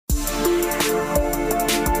Hi,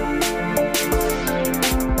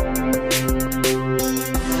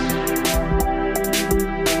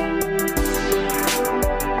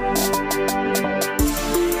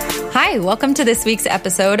 welcome to this week's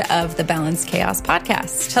episode of the Balanced Chaos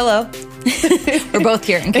Podcast. Hello. We're both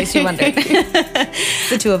here, in case you wondered.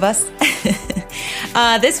 The two of us.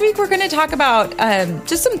 This week, we're going to talk about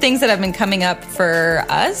just some things that have been coming up for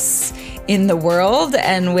us in the world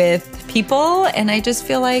and with people. And I just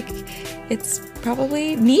feel like it's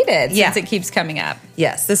probably needed since it keeps coming up.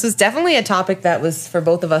 Yes, this was definitely a topic that was for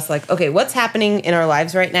both of us like, okay, what's happening in our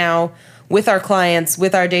lives right now with our clients,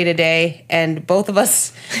 with our day-to-day, and both of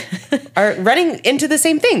us are running into the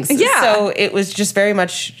same things. Yeah. So it was just very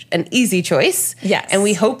much an easy choice. Yes. And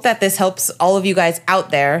we hope that this helps all of you guys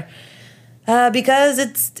out there because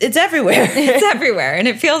it's everywhere. It's everywhere. And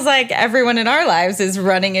it feels like everyone in our lives is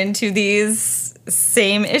running into these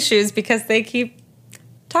same issues because they keep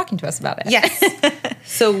talking to us about it. Yes.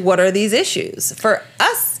 So what are these issues? For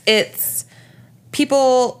us, it's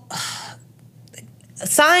people...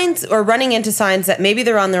 signs or running into signs that maybe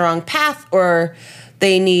they're on the wrong path or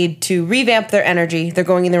they need to revamp their energy. They're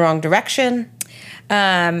going in the wrong direction.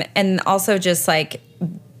 And also just like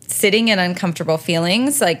sitting in uncomfortable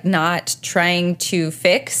feelings, like not trying to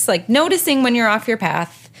fix, like noticing when you're off your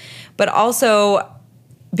path, but also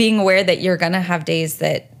being aware that you're going to have days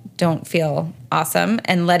that don't feel awesome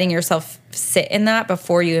and letting yourself sit in that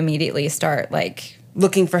before you immediately start like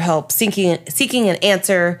looking for help, seeking an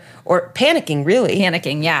answer, or panicking, really.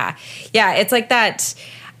 Panicking, yeah. Yeah, it's like that.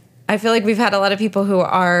 I feel like we've had a lot of people who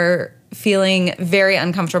are feeling very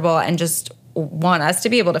uncomfortable and just want us to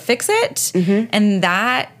be able to fix it. Mm-hmm. And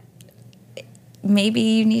that maybe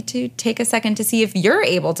you need to take a second to see if you're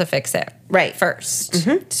able to fix it first.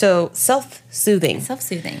 Mm-hmm. So self-soothing.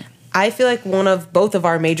 Self-soothing. I feel like both of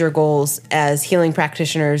our major goals as healing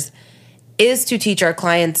practitioners is to teach our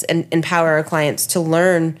clients and empower our clients to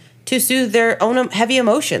learn to soothe their own heavy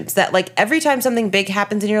emotions. That like every time something big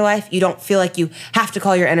happens in your life, you don't feel like you have to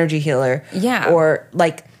call your energy healer. Yeah. Or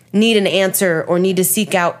like need an answer or need to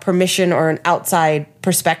seek out permission or an outside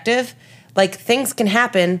perspective. Like things can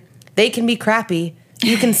happen. They can be crappy.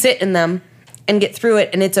 You can sit in them and get through it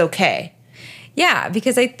and it's okay. Yeah,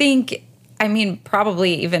 because I think...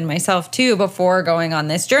 probably even myself too, before going on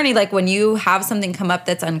this journey, like when you have something come up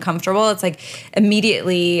that's uncomfortable, it's like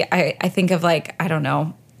immediately I think of like, I don't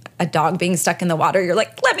know, a dog being stuck in the water. You're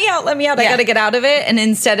like, let me out. Yeah. I got to get out of it. And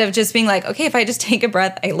instead of just being like, okay, if I just take a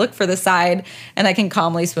breath, I look for the side and I can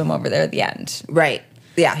calmly swim over there at the end. Right.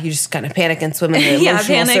 Yeah, you just kind of panic and swim in the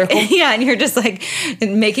emotional circle. Yeah, and you're just like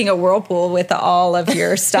making a whirlpool with all of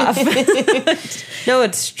your stuff. No,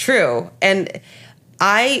 it's true. And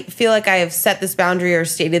I feel like I have set this boundary or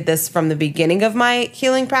stated this from the beginning of my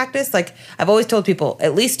healing practice. Like I've always told people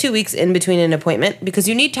at least 2 weeks in between an appointment because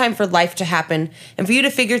you need time for life to happen and for you to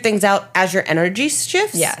figure things out as your energy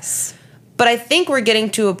shifts. Yes. But I think we're getting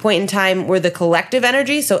to a point in time where the collective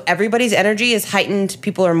energy, so everybody's energy is heightened,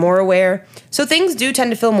 people are more aware. So things do tend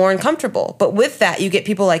to feel more uncomfortable. But with that, you get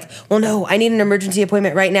people like, well, no, I need an emergency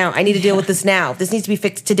appointment right now. I need to deal with this now. This needs to be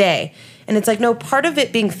fixed today. And it's like, no, part of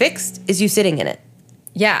it being fixed is you sitting in it.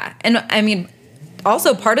 Yeah. And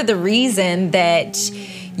also part of the reason that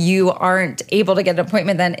you aren't able to get an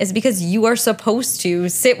appointment then is because you are supposed to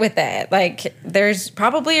sit with it. Like there's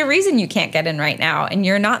probably a reason you can't get in right now and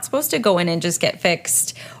you're not supposed to go in and just get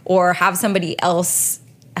fixed or have somebody else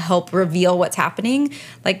help reveal what's happening.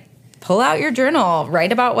 Like pull out your journal,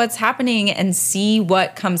 write about what's happening and see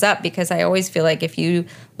what comes up, because I always feel like if you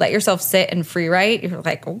let yourself sit and free write, you're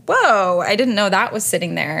like, whoa, I didn't know that was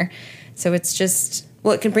sitting there. So it's just...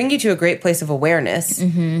 Well, it can bring you to a great place of awareness.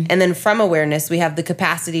 Mm-hmm. And then from awareness, we have the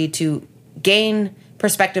capacity to gain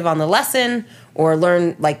perspective on the lesson or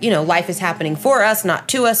learn, like, life is happening for us, not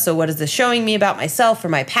to us. So what is this showing me about myself or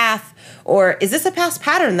my path? Or is this a past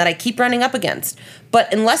pattern that I keep running up against?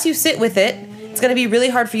 But unless you sit with it, it's going to be really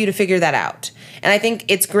hard for you to figure that out. And I think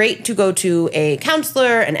it's great to go to a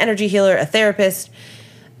counselor, an energy healer, a therapist,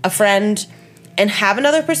 a friend, and have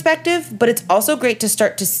another perspective. But it's also great to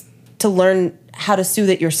start to learn how to soothe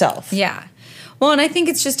it yourself. Yeah. Well, and I think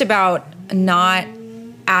it's just about not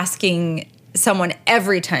asking someone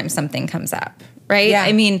every time something comes up, right? Yeah.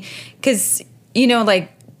 Because,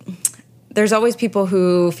 there's always people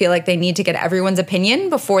who feel like they need to get everyone's opinion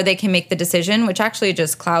before they can make the decision, which actually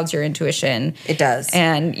just clouds your intuition. It does.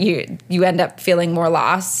 And you end up feeling more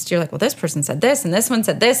lost. You're like, well, this person said this and this one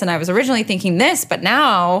said this, and I was originally thinking this, but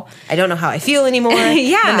now... I don't know how I feel anymore.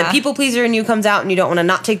 Yeah. Then the people pleaser in you comes out and you don't want to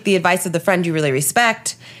not take the advice of the friend you really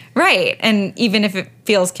respect. Right. And even if it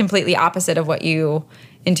feels completely opposite of what you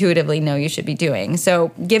intuitively know you should be doing.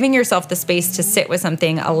 So giving yourself the space to sit with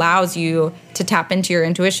something allows you to tap into your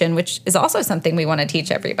intuition, which is also something we want to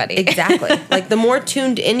teach everybody. Exactly. Like the more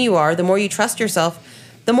tuned in you are, the more you trust yourself,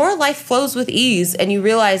 the more life flows with ease, and you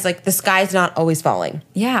realize like the sky's not always falling.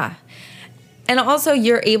 Yeah. And also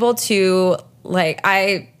you're able to, like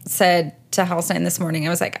I said to Halstein this morning,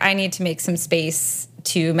 I was like, I need to make some space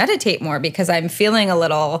to meditate more because I'm feeling a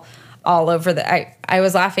little all over I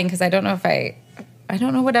was laughing because I don't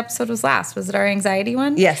know what episode was last. Was it our anxiety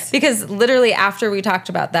one? Yes. Because literally after we talked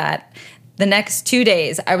about that, the next 2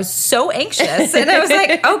 days, I was so anxious. And I was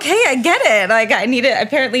like, okay, I get it. Like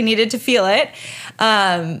apparently needed to feel it.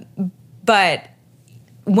 But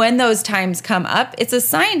when those times come up, it's a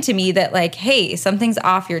sign to me that like, hey, something's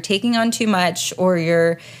off. You're taking on too much, or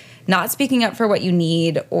you're not speaking up for what you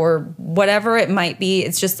need, or whatever it might be.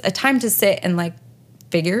 It's just a time to sit and like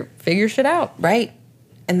figure shit out. Right.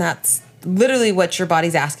 And that's literally what your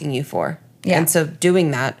body's asking you for. Yeah. And so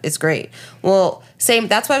doing that is great. Well, same.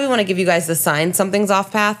 That's why we want to give you guys the sign something's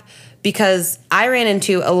off path, because I ran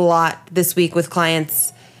into a lot this week with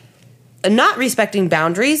clients not respecting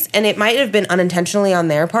boundaries, and it might have been unintentionally on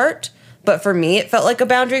their part, but for me, it felt like a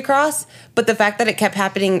boundary cross. But the fact that it kept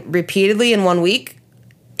happening repeatedly in 1 week,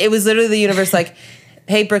 it was literally the universe like,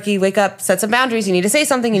 hey, Brookie, wake up, set some boundaries. You need to say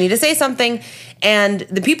something. And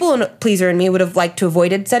the people pleaser in me would have liked to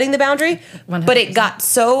avoided setting the boundary, 100%. But it got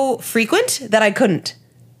so frequent that I couldn't.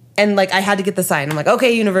 And like, I had to get the sign. I'm like,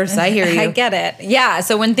 okay, universe, I hear you. I get it. Yeah.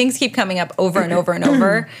 So when things keep coming up over and over and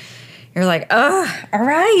over, you're like, oh, all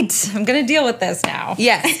right, I'm going to deal with this now.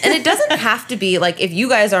 Yes. And it doesn't have to be like, if you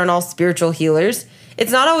guys aren't all spiritual healers,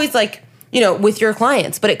 it's not always like, with your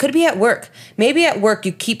clients, but it could be at work. Maybe at work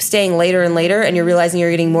you keep staying later and later and you're realizing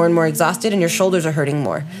you're getting more and more exhausted and your shoulders are hurting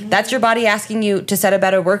more. That's your body asking you to set a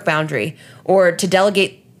better work boundary or to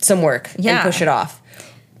delegate some work and push it off.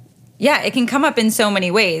 Yeah, it can come up in so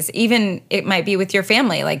many ways. Even it might be with your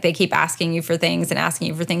family. Like they keep asking you for things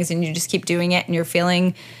and you just keep doing it and you're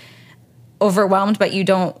feeling overwhelmed, but you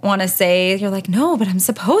don't want to say, you're like, no, but I'm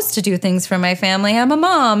supposed to do things for my family. I'm a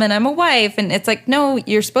mom and I'm a wife. And it's like, no,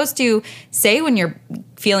 you're supposed to say when you're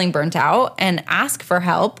feeling burnt out and ask for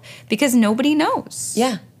help because nobody knows.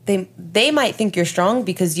 Yeah. They might think you're strong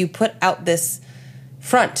because you put out this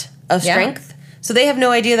front of strength. So they have no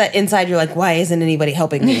idea that inside you're like, why isn't anybody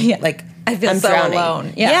helping me? Yeah. Like, I feel I'm so drowning.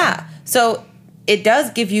 alone. Yeah. So it does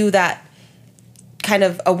give you that kind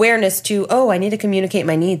of awareness to, oh, I need to communicate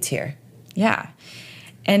my needs here. Yeah.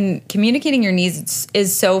 And communicating your needs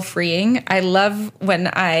is so freeing. I love when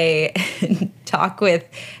I talk with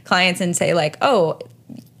clients and say like, oh,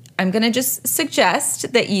 I'm going to just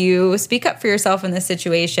suggest that you speak up for yourself in this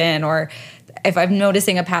situation, or if I'm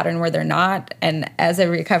noticing a pattern where they're not. And as a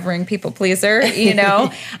recovering people pleaser, I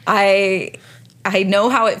know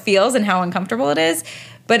how it feels and how uncomfortable it is.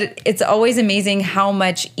 But it's always amazing how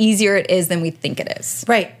much easier it is than we think it is.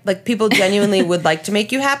 Right. Like people genuinely would like to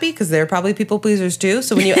make you happy because they're probably people pleasers too.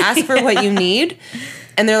 So when you ask for what you need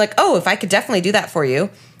and they're like, oh, if I could definitely do that for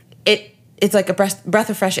you, it's like a breath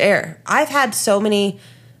of fresh air. I've had so many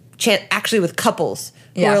actually with couples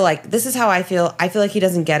who are like, this is how I feel. I feel like he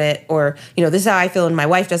doesn't get it. Or, this is how I feel and my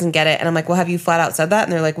wife doesn't get it. And I'm like, well, have you flat out said that?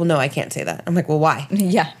 And they're like, well, no, I can't say that. I'm like, well, why?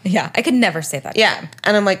 Yeah. I could never say that. Yeah.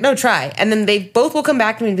 And I'm like, no, try. And then they both will come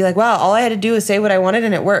back to me and be like, wow, all I had to do is say what I wanted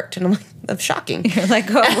and it worked. And I'm like, that's shocking. You're like,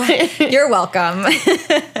 oh, you're welcome.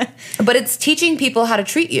 But it's teaching people how to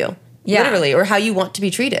treat you, literally, or how you want to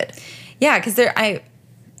be treated. Yeah, because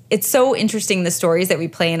it's so interesting, the stories that we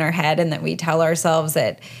play in our head and that we tell ourselves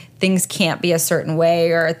that things can't be a certain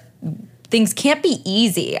way or things can't be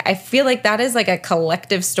easy. I feel like that is like a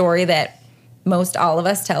collective story that most all of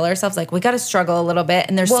us tell ourselves, like, we got to struggle a little bit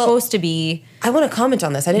and there's supposed to be... I want to comment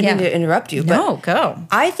on this. I didn't mean to interrupt you. But no, go.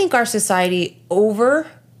 I think our society over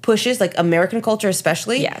pushes, like American culture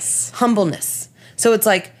especially, humbleness. So it's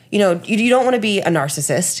like, you don't want to be a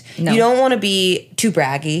narcissist. No. You don't want to be too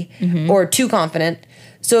braggy or too confident.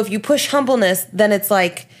 So if you push humbleness, then it's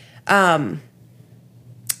like...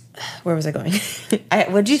 where was I going?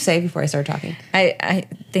 What did you say before I started talking? I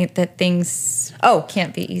think that things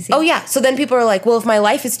can't be easy. Oh, yeah. So then people are like, well, if my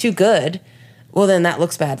life is too good, well, then that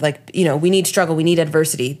looks bad. Like, we need struggle. We need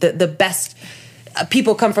adversity. The best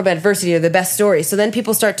people come from adversity or the best stories. So then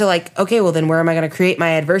people start to like, okay, well, then where am I going to create my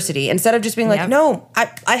adversity? Instead of just being like, no,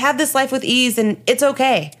 I have this life with ease and it's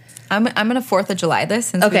okay. I'm going to 4th of July this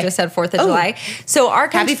since we just said 4th of July. So our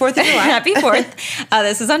happy 4th of July. Happy 4th.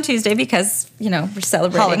 This is on Tuesday because, we're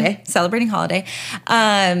celebrating holiday.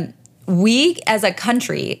 we as a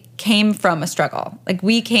country came from a struggle. Like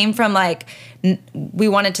we came from like we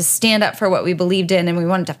wanted to stand up for what we believed in and we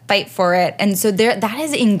wanted to fight for it. And so that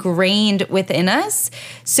is ingrained within us.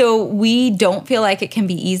 So we don't feel like it can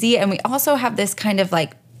be easy. And we also have this kind of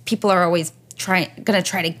like people are always gonna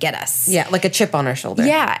try to get us. Yeah, like a chip on our shoulder.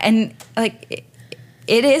 Yeah, and like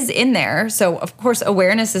it is in there. So of course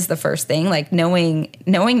awareness is the first thing, like knowing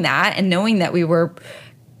that and knowing that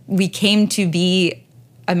we came to be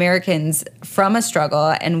Americans from a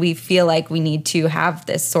struggle, and we feel like we need to have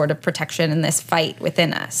this sort of protection and this fight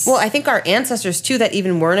within us. Well, I think our ancestors too that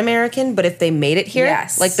even weren't American, but if they made it here,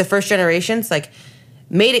 yes. like the first generations, like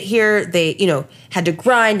made it here, they, had to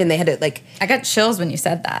grind and they had to like... I got chills when you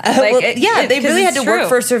said that. They really had to true. work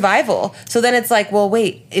for survival. So then it's like, well,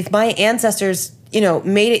 wait, if my ancestors,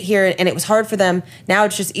 made it here and it was hard for them, now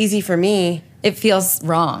it's just easy for me. It feels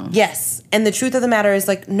wrong. Yes. And the truth of the matter is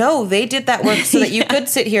like, no, they did that work so that you could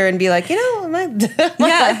sit here and be like, my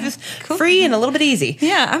life is free and a little bit easy.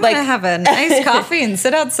 Yeah, I'm going to have a nice coffee and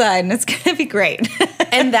sit outside and it's going to be great.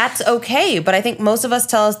 And that's okay. But I think most of us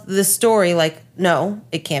tell us this story like, no,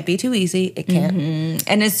 it can't be too easy. It can't. Mm-hmm.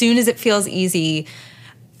 And as soon as it feels easy,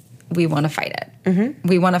 we want to fight it. Mm-hmm.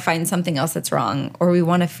 We want to find something else that's wrong, or we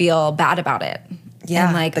want to feel bad about it. Yeah,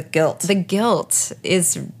 and like the guilt. The guilt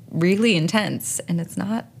is really intense, and it's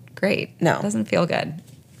not great. No. It doesn't feel good.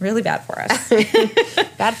 Really bad for us.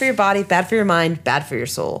 Bad for your body, bad for your mind, bad for your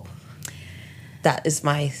soul. That is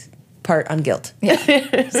my part on guilt.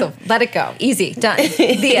 Yeah. So let it go. Easy. Done.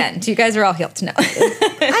 The end. You guys are all healed now.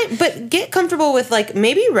 But get comfortable with like,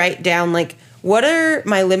 maybe write down like, what are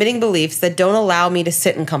my limiting beliefs that don't allow me to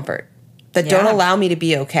sit in comfort, that don't allow me to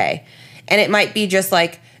be okay? And it might be just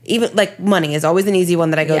like, even like money is always an easy one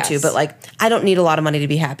that I go to, but like, I don't need a lot of money to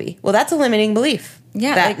be happy. Well, that's a limiting belief.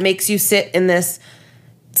 Yeah. That makes you sit in this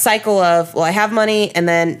cycle of, well, I have money and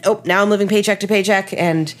then, now I'm living paycheck to paycheck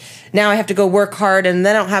and now I have to go work hard and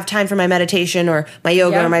then I don't have time for my meditation or my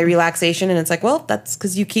yoga or my relaxation. And it's like, well, that's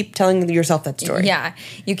because you keep telling yourself that story. Yeah.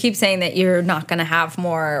 You keep saying that you're not going to have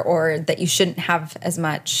more or that you shouldn't have as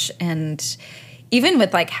much. And even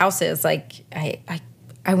with like houses, like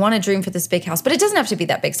I want to dream for this big house, but it doesn't have to be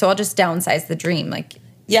that big. So I'll just downsize the dream. Like,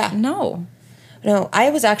 no, I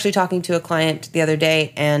was actually talking to a client the other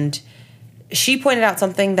day and she pointed out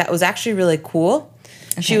something that was actually really cool.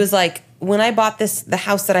 Okay. She was like, when I bought the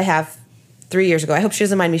house that I have 3 years ago, I hope she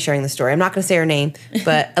doesn't mind me sharing the story. I'm not going to say her name,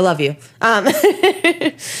 but I love you.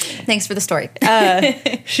 Thanks for the story.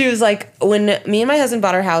 She was like, when me and my husband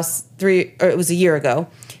bought our house it was a year ago,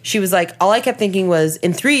 she was like, all I kept thinking was,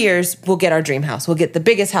 in 3 years, we'll get our dream house. We'll get the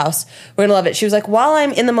biggest house. We're going to love it. She was like, while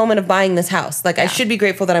I'm in the moment of buying this house, like I should be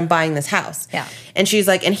grateful that I'm buying this house. Yeah. And she's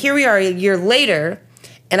like, and here we are a year later,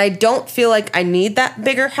 and I don't feel like I need that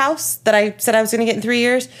bigger house that I said I was going to get in 3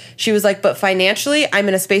 years. She was like, but financially, I'm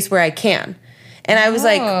in a space where I can. And I was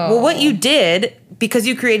like, well, what you did, because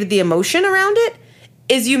you created the emotion around it,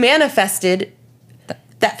 is you manifested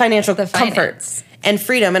that financial comfort and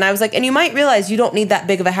freedom. And I was like, and you might realize you don't need that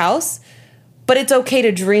big of a house, but it's okay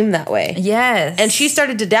to dream that way. Yes. And she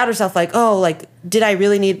started to doubt herself, like, oh, like, did I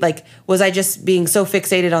really need, like, was I just being so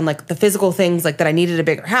fixated on, like, the physical things, like, that I needed a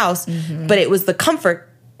bigger house? Mm-hmm. But it was the comfort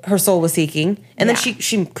her soul was seeking. And then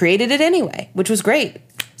she created it anyway, which was great.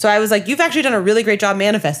 So I was like, you've actually done a really great job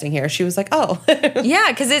manifesting here. She was like, oh. Yeah,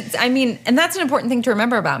 because and that's an important thing to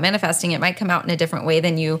remember about manifesting. It might come out in a different way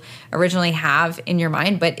than you originally have in your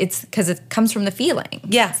mind, but it's because it comes from the feeling.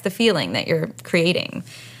 Yeah. It's the feeling that you're creating.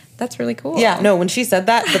 That's really cool. Yeah, no, when she said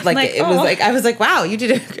that, but like, it was like, I was like, wow, you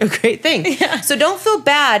did a great thing. Yeah. So don't feel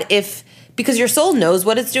bad because your soul knows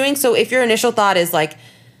what it's doing. So if your initial thought is like,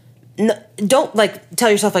 don't like tell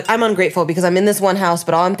yourself like, I'm ungrateful because I'm in this one house,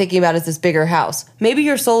 but all I'm thinking about is this bigger house. Maybe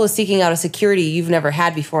your soul is seeking out a security you've never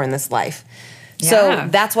had before in this life. Yeah. So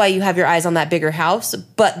that's why you have your eyes on that bigger house.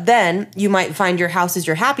 But then you might find your house is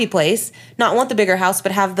your happy place, not want the bigger house,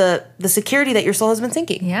 but have the security that your soul has been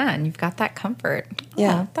seeking. Yeah, and you've got that comfort.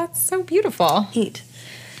 Yeah. Oh, that's so beautiful. Neat.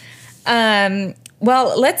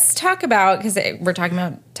 Well, let's talk about, because we're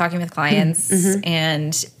talking with clients,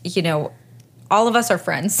 and all of us are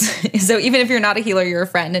friends. So even if you're not a healer, you're a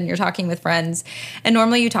friend and you're talking with friends. And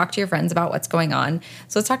normally you talk to your friends about what's going on.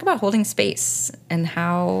 So let's talk about holding space and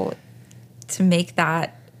how to make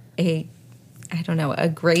that a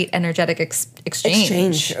great energetic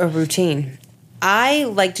exchange. A routine. I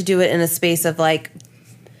like to do it in a space of like,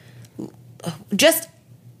 just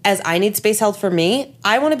as I need space held for me,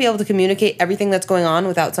 I want to be able to communicate everything that's going on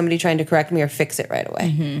without somebody trying to correct me or fix it right away.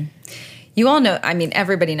 Mm-hmm. You all know,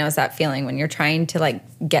 everybody knows that feeling when you're trying to like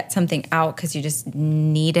get something out because you just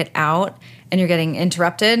need it out and you're getting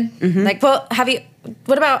interrupted. Mm-hmm. Like, well,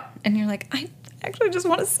 what about, and you're like, I actually just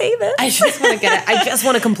want to say this. I just want to get it. I just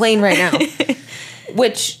want to complain right now.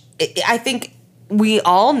 Which I think we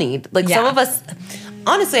all need. Like some of us,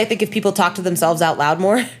 honestly, I think if people talk to themselves out loud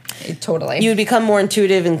more, totally, you would become more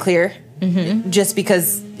intuitive and clear. Just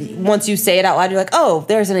because once you say it out loud, you're like, oh,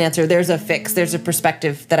 there's an answer, there's a fix, there's a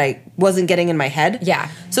perspective that I wasn't getting in my head.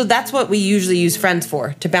 Yeah. So that's what we usually use friends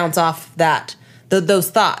for, to bounce off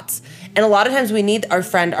those thoughts. And a lot of times we need our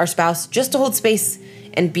friend, our spouse, just to hold space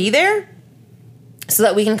and be there so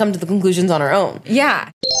that we can come to the conclusions on our own.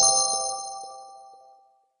 Yeah.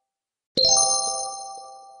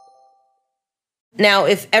 Now,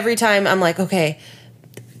 if every time I'm like, okay,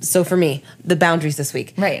 so for me, the boundaries this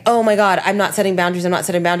week. Right. Oh my God, I'm not setting boundaries. And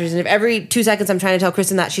if every 2 seconds I'm trying to tell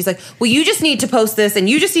Kristen that, she's like, well, you just need to post this and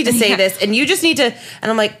you just need to say this and you just need to,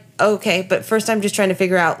 and I'm like, okay, but first I'm just trying to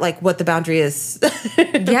figure out like what the boundary is.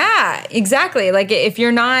 Yeah, exactly. Like if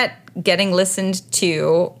you're not getting listened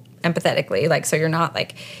to empathetically, like, so you're not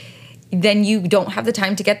like, then you don't have the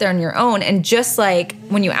time to get there on your own. And just like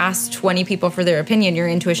when you ask 20 people for their opinion, your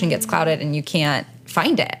intuition gets clouded and you can't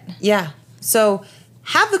find it. Yeah. So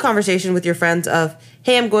have the conversation with your friends of,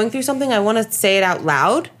 hey, I'm going through something. I want to say it out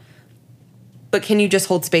loud, but can you just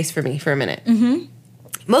hold space for me for a minute?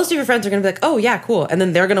 Most of your friends are going to be like, oh, yeah, cool. And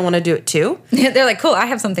then they're going to want to do it too. They're like, cool, I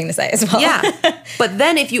have something to say as well. Yeah. But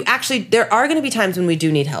then if you actually, there are going to be times when we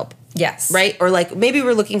do need help. Yes. Right? Or like maybe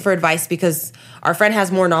we're looking for advice because our friend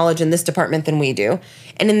has more knowledge in this department than we do.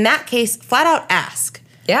 And in that case, flat out ask.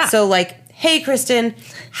 Yeah. So like, hey, Kristen,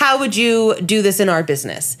 how would you do this in our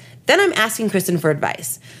business? Then I'm asking Kristen for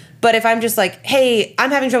advice. But if I'm just like, hey,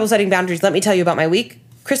 I'm having trouble setting boundaries, let me tell you about my week,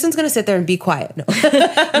 Kristen's going to sit there and be quiet. No.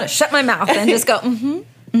 I'm gonna shut my mouth and just go,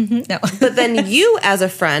 no. But then you as a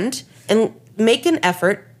friend and make an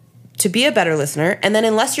effort to be a better listener. And then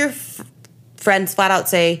unless your friends flat out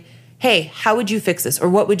say, hey, how would you fix this? Or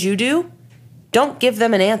what would you do? Don't give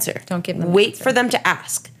them an answer. Don't give them an Wait answer. for them to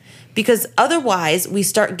ask. Because otherwise we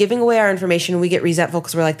start giving away our information and we get resentful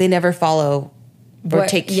because we're like, they never follow or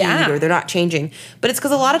take heed or they're not changing. But it's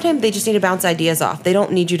because a lot of times they just need to bounce ideas off. They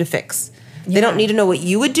don't need you to fix. They don't need to know what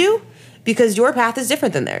you would do because your path is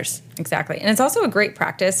different than theirs. Exactly. And it's also a great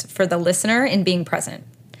practice for the listener in being present.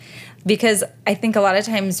 Because I think a lot of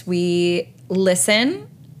times we listen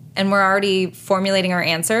and we're already formulating our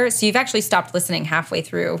answer. So you've actually stopped listening halfway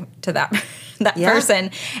through to that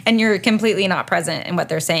person, and you're completely not present in what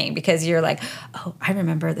they're saying because you're like, oh, I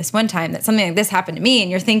remember this one time that something like this happened to me,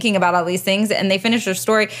 and you're thinking about all these things, and they finish their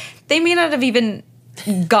story. They may not have even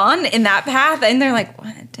gone in that path, and they're like,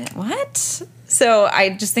 what? So I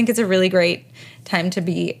just think it's a really great time to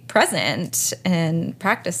be present and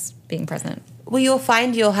practice being present. Well, you'll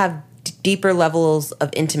find you'll have deeper levels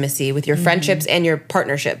of intimacy with your friendships and your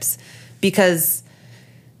partnerships because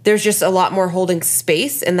there's just a lot more holding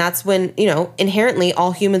space. And that's when, inherently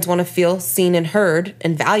all humans want to feel seen and heard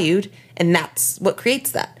and valued. And that's what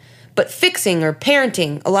creates that. But fixing or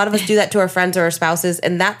parenting, a lot of us do that to our friends or our spouses.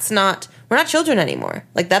 And we're not children anymore.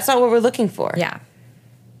 Like that's not what we're looking for. Yeah.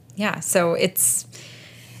 Yeah. So it's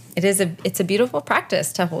a beautiful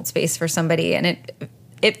practice to hold space for somebody. And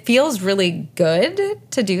it feels really good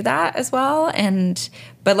to do that as well.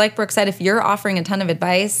 But like Brooke said, if you're offering a ton of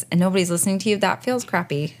advice and nobody's listening to you, that feels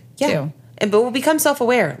crappy too. But we'll become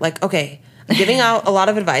self-aware. Like, okay, I'm giving out a lot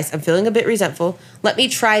of advice. I'm feeling a bit resentful. Let me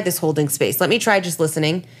try this holding space. Let me try just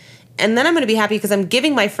listening. And then I'm going to be happy because I'm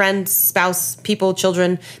giving my friends, spouse, people,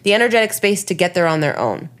 children, the energetic space to get there on their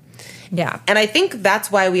own. Yeah. And I think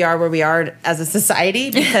that's why we are where we are as a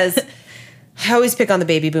society because I always pick on the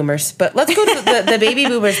baby boomers, but let's go to the baby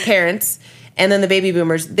boomers' parents and then the baby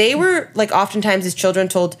boomers. They were like oftentimes as children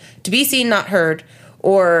told to be seen, not heard,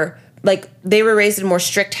 or like they were raised in more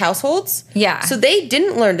strict households. Yeah. So they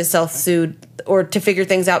didn't learn to self-soothe or to figure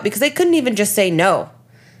things out because they couldn't even just say no.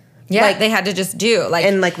 Yeah, like, they had to just do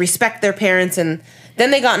and respect their parents. And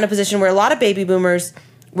then they got in a position where a lot of baby boomers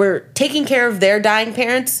were taking care of their dying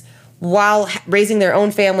parents while raising their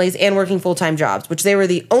own families and working full-time jobs, which they were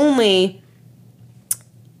the only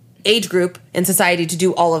age group in society to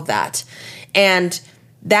do all of that. And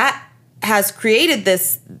that has created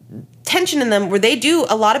this tension in them where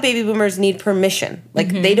a lot of baby boomers need permission. Like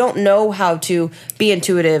they don't know how to be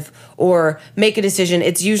intuitive or make a decision.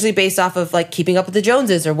 It's usually based off of like keeping up with the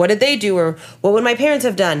Joneses or what did they do or what would my parents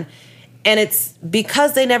have done. And it's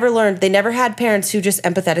because they never learned, they never had parents who just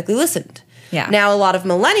empathetically listened. Yeah. Now a lot of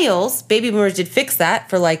millennials, baby boomers did fix that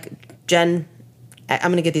for like Gen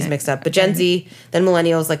I'm going to get these mixed up, but Gen Z, then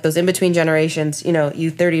millennials, like those in-between generations, you know,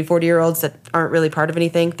 you 30 to 40-year-olds that aren't really part of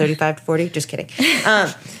anything, 35 to 40, just kidding.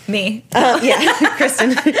 Me. Yeah,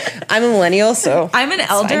 Kristen, I'm a millennial, so. I'm an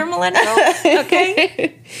elder millennial,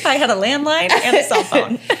 okay? I had a landline and a cell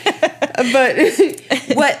phone.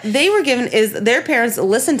 But what they were given is their parents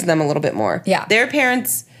listened to them a little bit more. Yeah. Their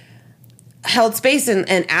parents held space and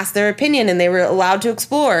asked their opinion, and they were allowed to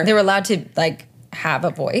explore. They were allowed to, like, have a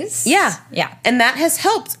voice. Yeah. Yeah. And that has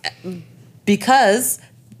helped because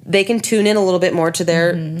they can tune in a little bit more to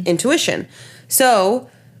their intuition. So,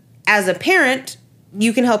 as a parent,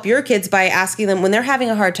 you can help your kids by asking them when they're having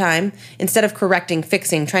a hard time, instead of correcting,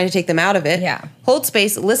 fixing, trying to take them out of it. Yeah. Hold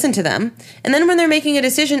space, listen to them. And then when they're making a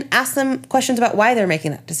decision, ask them questions about why they're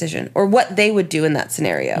making that decision or what they would do in that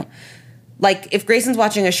scenario. Like, if Grayson's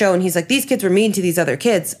watching a show and he's like, these kids were mean to these other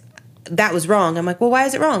kids, that was wrong. I'm like, well, why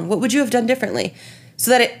is it wrong? What would you have done differently? So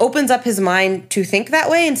that it opens up his mind to think that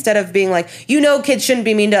way instead of being like, you know, kids shouldn't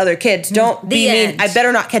be mean to other kids. Don't be mean. I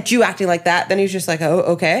better not catch you acting like that. Then he's just like, oh,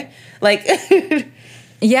 okay. Like,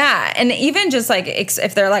 yeah. And even just like,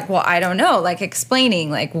 if they're like, well, I don't know, like explaining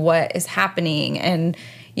like what is happening and,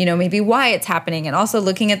 you know, maybe why it's happening, and also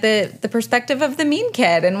looking at the perspective of the mean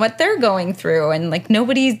kid and what they're going through, and like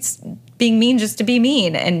nobody's being mean just to be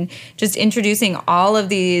mean, and just introducing all of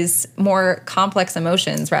these more complex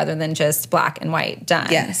emotions rather than just black and white done.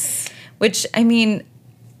 Yes. Which, I mean,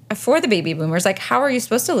 for the baby boomers, like, how are you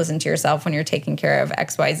supposed to listen to yourself when you're taking care of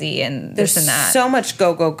XYZ and this and that? So much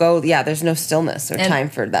go, go, go. Yeah, there's no stillness or time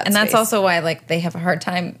for that And space. that's also why, like, they have a hard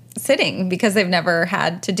time sitting because they've never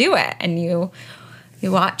had to do it. And you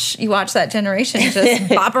watch that generation just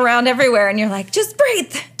bop around everywhere, and you're like, just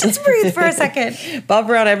breathe for a second. Bob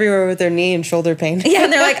around everywhere with their knee and shoulder pain. Yeah,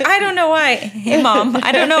 and they're like, I don't know why. Hey, Mom,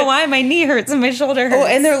 I don't know why my knee hurts and my shoulder hurts. Oh,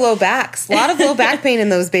 and their low backs. A lot of low back pain in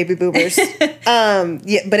those baby boomers.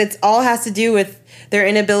 Yeah, but it's all has to do with their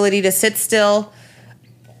inability to sit still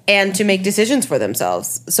and to make decisions for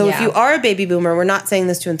themselves. So if you are a baby boomer, we're not saying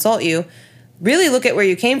this to insult you, really look at where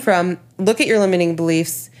you came from, look at your limiting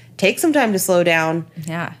beliefs, take some time to slow down.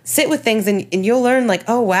 Yeah. Sit with things, and you'll learn, like,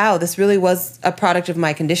 oh, wow, this really was a product of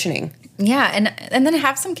my conditioning. Yeah, and then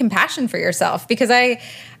have some compassion for yourself, because I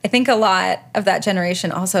think a lot of that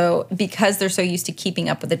generation also, because they're so used to keeping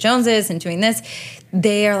up with the Joneses and doing this,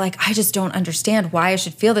 they are like, I just don't understand why I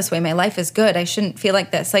should feel this way. My life is good. I shouldn't feel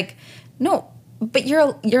like this. Like, no, but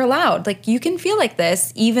you're allowed. Like, you can feel like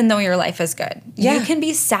this even though your life is good. Yeah. You can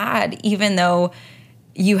be sad even though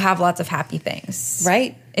you have lots of happy things.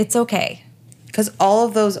 Right. It's okay. Because all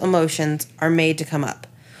of those emotions are made to come up.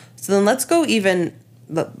 So then let's go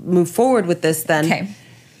move forward with this then. Okay.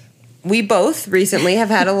 We both recently have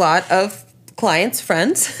had a lot of clients,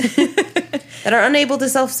 friends, that are unable to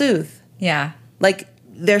self-soothe. Yeah. Like,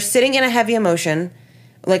 they're sitting in a heavy emotion,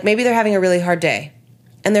 like maybe they're having a really hard day,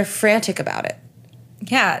 and they're frantic about it.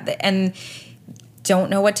 Yeah, and don't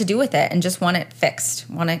know what to do with it and just want it fixed,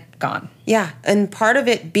 want it gone. Yeah, and part of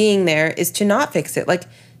it being there is to not fix it. Like,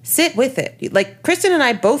 sit with it. Like, Kristen and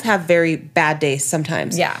I both have very bad days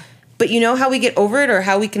sometimes. Yeah. But you know how we get over it, or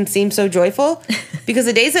how we can seem so joyful? Because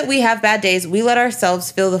the days that we have bad days, we let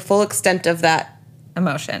ourselves feel the full extent of that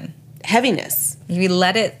emotion. Heaviness. We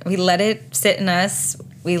let it sit in us.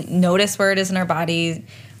 We notice where it is in our body.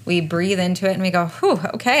 We breathe into it and we go, whew,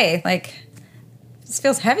 okay, like, this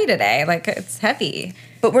feels heavy today. Like, it's heavy.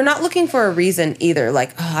 But we're not looking for a reason either.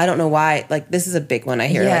 Like, oh, I don't know why. Like, this is a big one I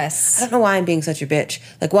hear. Yes. Like, I don't know why I'm being such a bitch.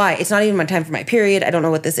 Like, why? It's not even my time for my period. I don't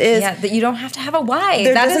know what this is. Yeah, that you don't have to have a why.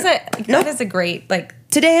 There That doesn't- is a great, like,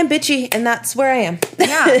 Today I'm bitchy, and that's where I am.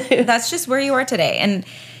 yeah, that's just where you are today. And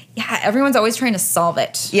yeah, everyone's always trying to solve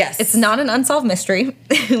it. Yes. It's not an unsolved mystery.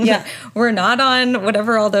 Yeah. We're not on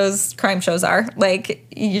whatever all those crime shows are. Like,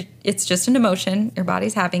 it's just an emotion. Your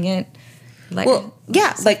body's having it. Well,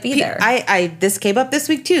 yeah, like be there. this came up this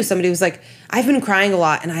week too. Somebody was like, I've been crying a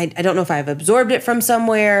lot, and I don't know if I've absorbed it from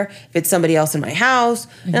somewhere, if it's somebody else in my house.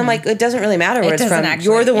 And I'm like, it doesn't really matter where it's from. Actually,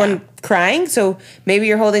 you're the one crying, so maybe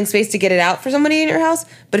you're holding space to get it out for somebody in your house.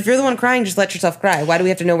 But if you're the one crying, just let yourself cry. Why do we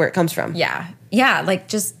have to know where it comes from? Yeah. Yeah, like,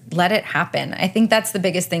 just let it happen. I think that's the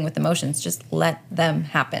biggest thing with emotions. Just let them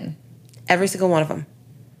happen. Every single one of them.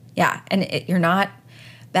 Yeah, and you're not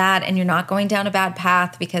bad, and you're not going down a bad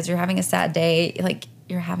path because you're having a sad day. Like,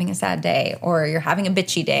 you're having a sad day, or you're having a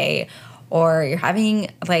bitchy day, or you're having,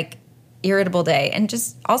 like, irritable day. And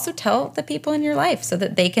just also tell the people in your life so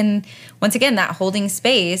that they can, once again, that holding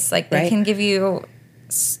space, like, they can give you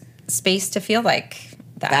space to feel like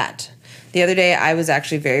that. The other day, I was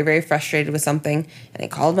actually very, very frustrated with something, and I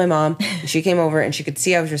called my mom, and she came over, and she could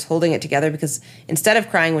see I was just holding it together because instead of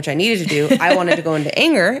crying, which I needed to do, I wanted to go into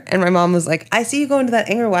anger, and my mom was like, I see you go into that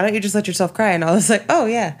anger. Why don't you just let yourself cry? And I was like, oh,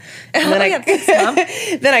 yeah. And then, thanks, Mom.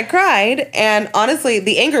 then I cried, and honestly,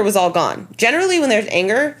 the anger was all gone. Generally, when there's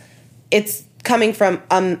anger, it's coming from,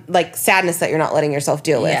 like, sadness that you're not letting yourself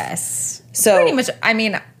deal with. Yes. So pretty much, I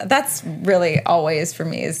mean, that's really always for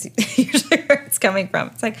me is usually where it's coming from.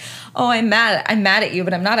 It's like, oh, I'm mad at you,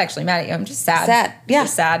 but I'm not actually mad at you. I'm just sad. Yeah.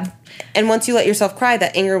 Just sad. And once you let yourself cry,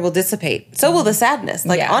 that anger will dissipate. So will the sadness.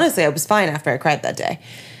 Like, honestly, I was fine after I cried that day.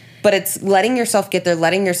 But it's letting yourself get there,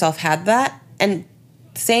 letting yourself have that. And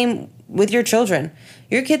same with your children.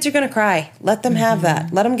 Your kids are going to cry. Let them have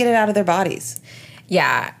that. Let them get it out of their bodies.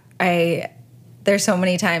 Yeah. There's so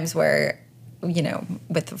many times where, you know,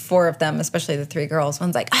 with the 4 of them, especially the 3 girls,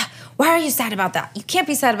 one's like, why are you sad about that? You can't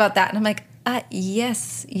be sad about that. And I'm like,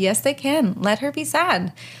 yes, they can. Let her be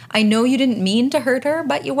sad. I know you didn't mean to hurt her,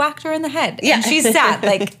 but you whacked her in the head. Yeah. And she's sad.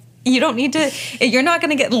 Like, you don't need to, you're not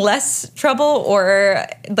going to get less trouble or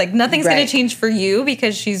like nothing's going to change for you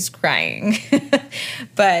because she's crying.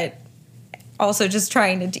 But also just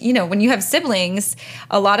trying to, you know, when you have siblings,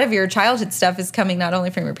 a lot of your childhood stuff is coming not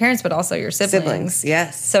only from your parents, but also your siblings.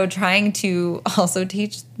 Yes. So trying to also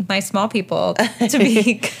teach my small people to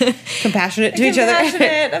be compassionate to each other.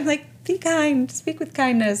 I'm like, be kind, speak with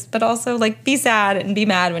kindness, but also like be sad and be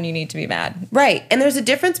mad when you need to be mad. Right. And there's a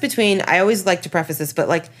difference between, I always like to preface this, but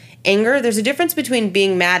like anger, there's a difference between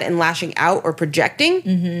being mad and lashing out or projecting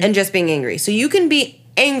and just being angry. So you can be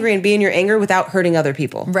angry and be in your anger without hurting other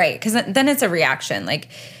people. Right. Because then it's a reaction. Like,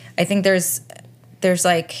 I think there's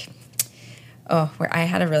like, where I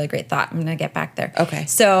had a really great thought. I'm going to get back there. Okay.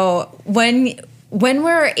 So when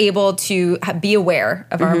we're able to be aware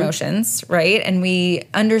of our emotions, right, and we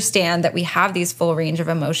understand that we have these full range of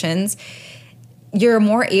emotions, you're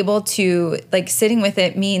more able to, like, sitting with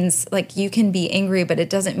it means, like, you can be angry, but it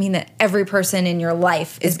doesn't mean that every person in your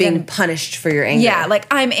life is being punished for your anger. Yeah, like,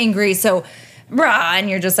 I'm angry, so, and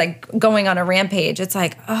you're just, like, going on a rampage. It's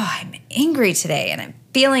like, I'm angry today, and I'm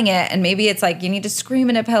feeling it, and maybe it's like you need to scream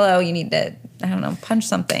in a pillow, you need to, I don't know, punch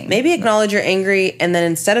something. Maybe acknowledge you're angry, and then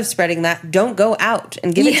instead of spreading that, don't go out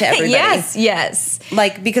and give it to everybody. Yes.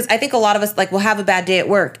 Like, because I think a lot of us, like, will have a bad day at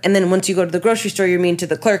work, and then once you go to the grocery store, you're mean to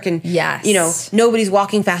the clerk, and, you know, nobody's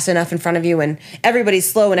walking fast enough in front of you, and everybody's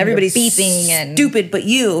slow, and everybody's beeping and stupid but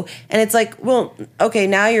you. And it's like, well, okay,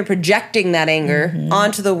 now you're projecting that anger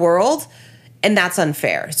onto the world, and that's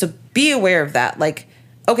unfair. So be aware of that. Like,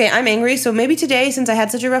 okay, I'm angry, so maybe today, since I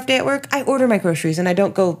had such a rough day at work, I order my groceries and I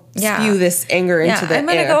don't go spew this anger into the air. I'm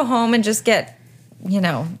going to go home and just get, you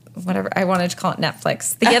know, whatever. I wanted to call it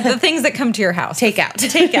Netflix. The things that come to your house.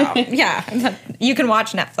 Takeout. Yeah. You can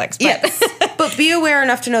watch Netflix. But. Yes. But be aware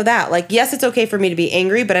enough to know that. Like, yes, it's okay for me to be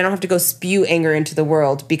angry, but I don't have to go spew anger into the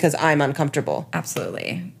world because I'm uncomfortable.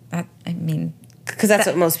 Absolutely. I mean... Because that's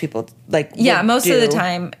what most people, like, yeah, most of the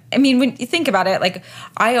time. I mean, when you think about it, like,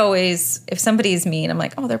 I always, if somebody's mean, I'm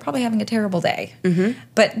like, oh, they're probably having a terrible day.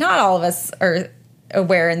 But not all of us are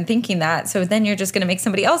aware and thinking that. So then you're just going to make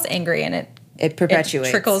somebody else angry, and it perpetuates.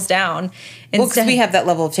 It trickles down. Well, because we have that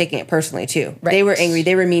level of taking it personally, too. Right. They were angry.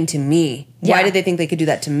 They were mean to me. Yeah. Why did they think they could do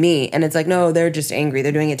that to me? And it's like, no, they're just angry.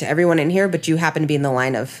 They're doing it to everyone in here, but you happen to be in the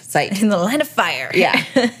line of sight. In the line of fire. Yeah.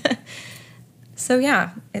 So, yeah,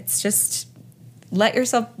 it's just... let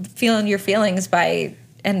yourself feel in your feelings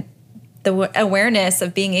and the awareness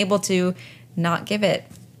of being able to not give it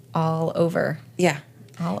all over. Yeah.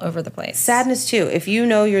 All over the place. Sadness, too. If you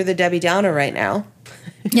know you're the Debbie Downer right now,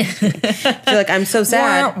 you're like, I'm so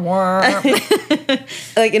sad.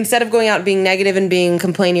 Like, instead of going out and being negative and being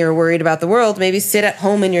complaining or worried about the world, maybe sit at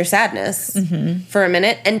home in your sadness for a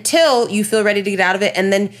minute until you feel ready to get out of it.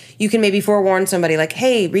 And then you can maybe forewarn somebody like,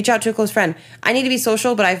 hey, reach out to a close friend. I need to be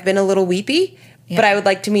social, but I've been a little weepy. Yeah. But I would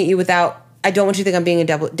like to meet you without, I don't want you to think I'm being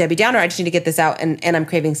a Debbie Downer. I just need to get this out, and I'm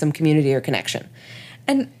craving some community or connection.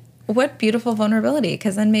 And what beautiful vulnerability,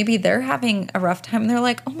 because then maybe they're having a rough time and they're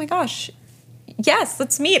like, oh my gosh, yes,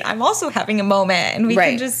 let's meet. I'm also having a moment, and we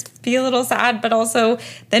can just be a little sad, but also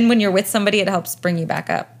then when you're with somebody, it helps bring you back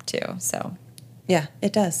up too. So yeah,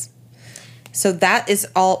 it does. So that is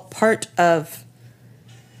all part of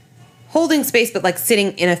holding space, but like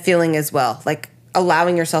sitting in a feeling as well. Like,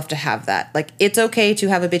 allowing yourself to have that. Like, it's okay to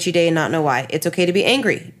have a bitchy day and not know why. It's okay to be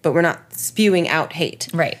angry, but we're not spewing out hate.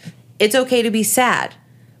 Right. It's okay to be sad.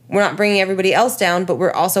 We're not bringing everybody else down, but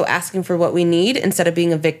we're also asking for what we need instead of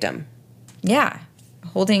being a victim. Yeah.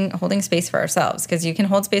 holding space for ourselves, because you can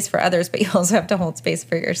hold space for others, but you also have to hold space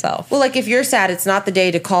for yourself. Well, like if you're sad, it's not the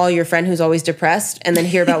day to call your friend who's always depressed and then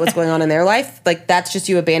hear about what's going on in their life. Like that's just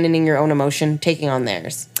you abandoning your own emotion, taking on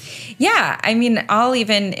theirs. Yeah. I mean, I'll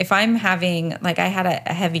even, if I'm having, like I had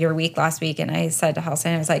a heavier week last week, and I said to Halsey,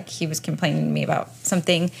 I was like, he was complaining to me about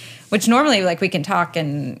something, which normally like we can talk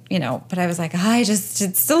and, but I was like,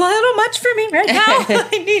 it's a little much for me right now.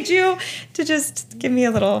 I need you to just give me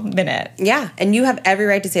a little minute. Yeah. And you have every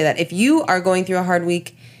right to say that. If you are going through a hard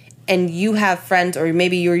week and you have friends, or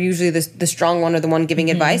maybe you're usually the strong one or the one giving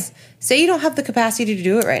advice, say you don't have the capacity to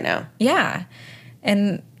do it right now. Yeah.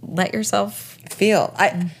 And let yourself feel.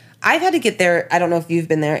 I've had to get there. I don't know if you've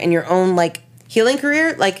been there in your own like healing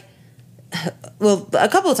career. Like, well, a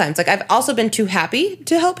couple of times. Like I've also been too happy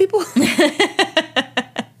to help people.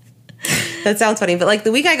 That sounds funny. But like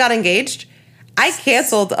the week I got engaged, I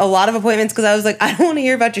canceled a lot of appointments because I was like, I don't want to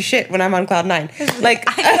hear about your shit when I'm on cloud 9. Like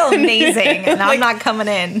I feel amazing and I'm not coming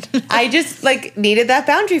in. I just like needed that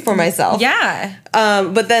boundary for myself. Yeah.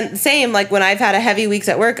 But then same, like when I've had a heavy weeks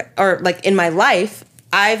at work or like in my life,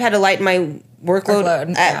 I've had to lighten my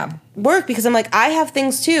workload at work because I'm like, I have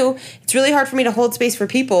things too. It's really hard for me to hold space for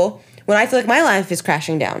people when I feel like my life is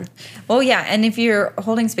crashing down. Well, yeah. And if you're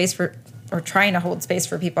holding space for, or trying to hold space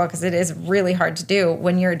for people, because it is really hard to do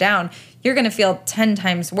when you're down, you're going to feel 10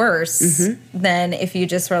 times worse than if you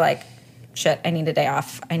just were like, shit, I need a day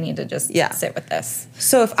off. I need to just sit with this.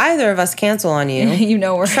 So if either of us cancel on you,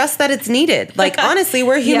 we're trust that it's needed. Like, honestly,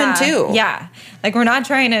 we're human too. Yeah. Like, we're not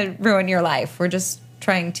trying to ruin your life. We're just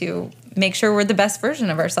trying to make sure we're the best version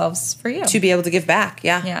of ourselves for you. To be able to give back.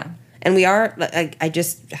 Yeah. Yeah. And we are, I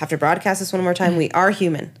just have to broadcast this one more time. We are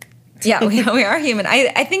human. Yeah, we are human.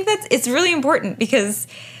 I think it's really important because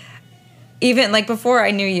even like before I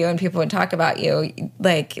knew you and people would talk about you,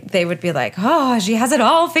 like they would be like, oh, she has it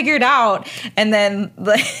all figured out. And then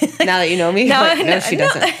like, now that you know me, no, she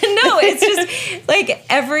doesn't. No, it's just like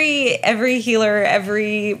every healer,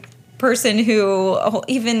 every person who,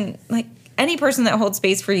 even like any person that holds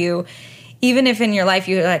space for you, even if in your life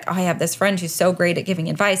you're like, oh, I have this friend who's so great at giving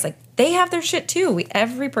advice, like they have their shit too.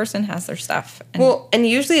 Every person has their stuff. And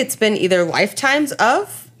usually it's been either lifetimes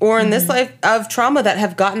of, or in this life of trauma that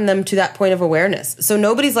have gotten them to that point of awareness. So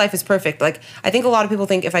nobody's life is perfect. Like I think a lot of people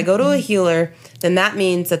think if I go to a healer, then that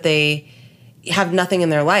means that they have nothing in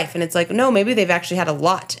their life. And it's like, no, maybe they've actually had a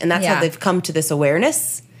lot. And that's how they've come to this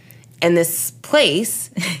awareness and this place.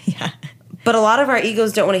 Yeah. But a lot of our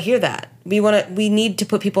egos don't want to hear that. We need to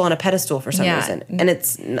put people on a pedestal for some reason.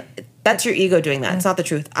 And that's your ego doing that. It's not the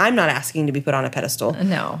truth. I'm not asking to be put on a pedestal.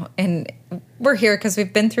 No. And we're here because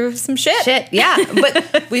we've been through some shit. Yeah.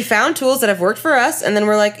 But we found tools that have worked for us, and then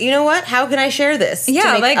we're like, you know what? How can I share this to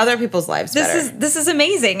make like, other people's lives better? This is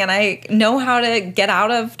amazing, and I know how to get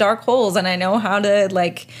out of dark holes, and I know how to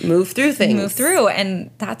like move through things.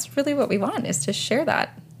 And that's really what we want, is to share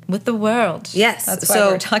that with the world. Yes. That's why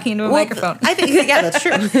we're talking into a microphone. I think, that's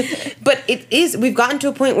true. But we've gotten to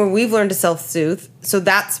a point where we've learned to self-soothe. So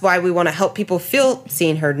that's why we want to help people feel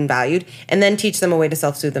seen, heard, and valued, and then teach them a way to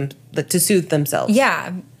self-soothe them, to soothe themselves.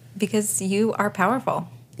 Yeah, because you are powerful.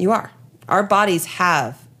 You are. Our bodies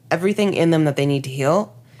have everything in them that they need to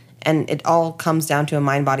heal, and it all comes down to a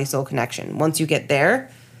mind-body-soul connection. Once you get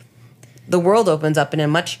there, the world opens up in a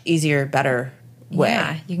much easier, better way.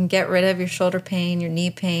 Yeah, you can get rid of your shoulder pain, your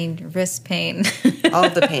knee pain, your wrist pain. All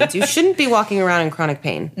of the pains. You shouldn't be walking around in chronic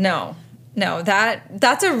pain. No,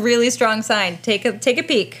 that's a really strong sign. Take a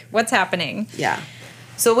peek. What's happening? Yeah.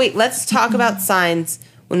 So wait, let's talk about signs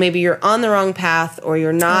when maybe you're on the wrong path or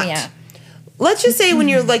you're not. Oh, yeah. Let's just say when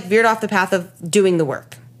you're like veered off the path of doing the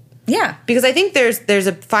work. Yeah. Because I think there's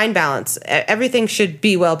a fine balance. Everything should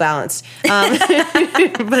be well balanced.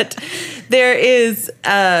 But there is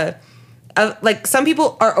like some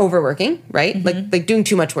people are overworking, right? Like doing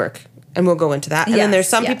too much work, and we'll go into that. And then there's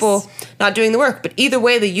some people not doing the work. But either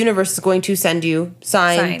way, the universe is going to send you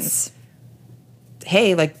signs.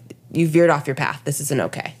 Hey, like you veered off your path. This isn't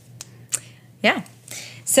okay. Yeah.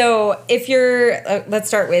 So if you're, let's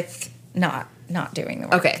start with not doing the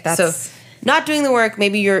work. Okay. So not doing the work.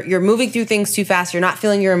 Maybe you're moving through things too fast. You're not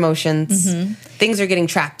feeling your emotions. Things are getting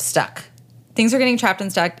trapped, stuck. Things are getting trapped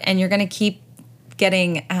and stuck, and you're going to keep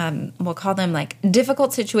getting, we'll call them like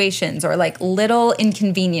difficult situations or like little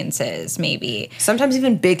inconveniences, maybe. Sometimes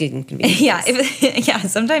even big inconveniences. Yeah,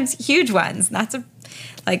 sometimes huge ones. That's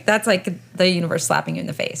like the universe slapping you in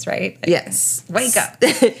the face, right? Like, yes. Wake up.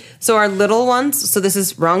 So our little ones, so this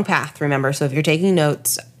is wrong path, remember. So if you're taking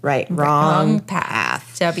notes, right, wrong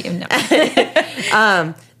path. No.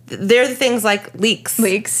 They're the things like leaks.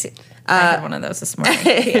 I had one of those this morning.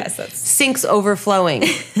 Yes, sinks overflowing.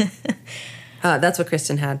 That's what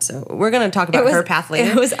Kristen had. So we're going to talk about her path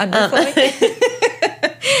later. It was underflowing.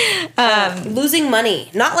 Losing money,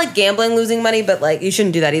 not like gambling, losing money, but like you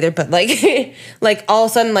shouldn't do that either. But like, like all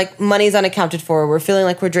of a sudden, like money's unaccounted for. We're feeling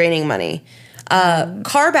like we're draining money.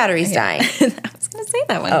 Car batteries dying. I was going to say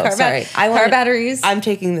that one. Oh, sorry. Car batteries. I'm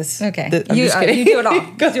taking this. Okay. I'm You just kidding. do it all.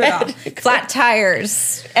 Go do it all. ahead. Flat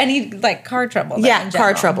tires. Any like car trouble. though, Yeah, in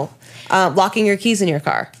car general. trouble. Locking your keys in your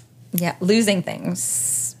car. Yeah. Losing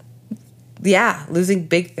things. Yeah, losing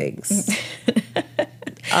big things.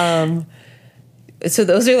 So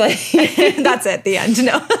those are like That's it. The end.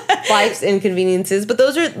 No. life's inconveniences, but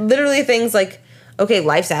those are literally things like, okay,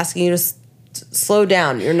 life's asking you to slow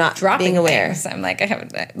down. You're not Dropping being aware. things. I'm like, I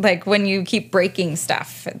haven't, like when you keep breaking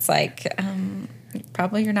stuff, it's like,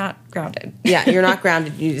 probably you're not grounded. Yeah, you're not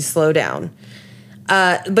grounded. You need to slow down.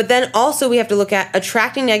 But then also we have to look at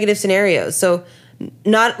attracting negative scenarios. So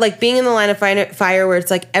not like being in the line of fire where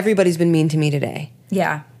it's like everybody's been mean to me today.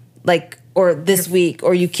 Yeah. Like, or this week,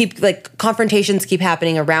 or you keep like confrontations keep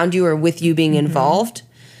happening around you or with you being involved.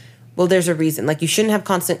 Well, there's a reason. Like you shouldn't have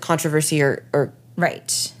constant controversy or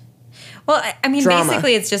Right. Well, I mean, Drama.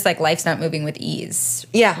 basically, it's just like life's not moving with ease.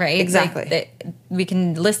 Yeah, right. exactly. Like, we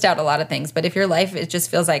can list out a lot of things, but if your life it just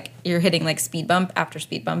feels like you're hitting like speed bump after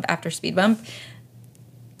speed bump after speed bump,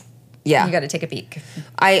 yeah. you got to take a peek.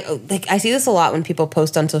 I see this a lot when people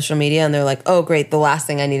post on social media and they're like, "Oh, great, the last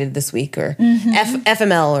thing I needed this week," or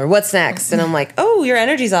FML, or what's next, and I'm like, "Oh, your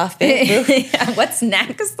energy's off, babe." Yeah, what's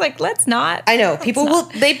next? Like, let's not. I know people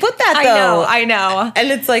they put that though. I know. And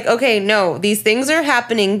it's like, okay, no, these things are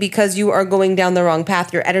happening because you are going down the wrong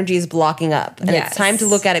path. Your energy is blocking up, and Yes. it's time to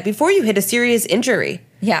look at it before you hit a serious injury.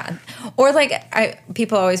 Yeah. Or like,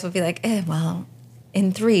 people always will be like, well,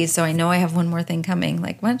 in 3, so I know I have one more thing coming.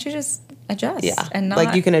 Like, why don't you just adjust? Yeah, And not,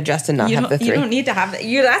 like you can adjust and not have the 3. You don't need to have that.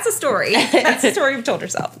 That's a story. That's a story you've told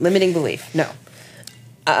yourself. Limiting belief. No.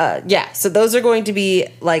 Yeah. So those are going to be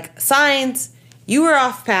like signs you were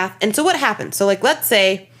off path. And so what happens? So like, let's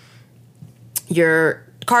say your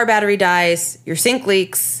car battery dies, your sink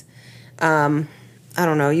leaks. I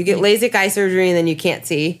don't know. You get LASIK eye surgery and then you can't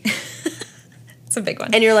see. It's a big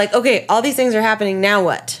one. And you're like, okay, all these things are happening. Now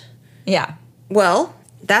what? Yeah. Well,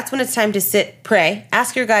 that's when it's time to sit, pray,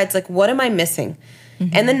 ask your guides, like, what am I missing?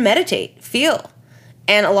 And then meditate, feel.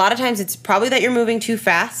 And a lot of times it's probably that you're moving too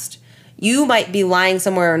fast. You might be lying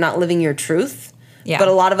somewhere or not living your truth. Yeah. But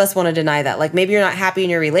a lot of us want to deny that. Like maybe you're not happy in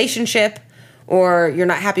your relationship or you're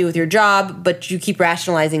not happy with your job, but you keep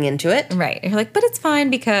rationalizing into it. Right. You're like, but it's fine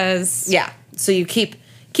because. Yeah. So you keep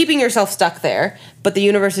keeping yourself stuck there, but the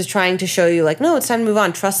universe is trying to show you like, no, it's time to move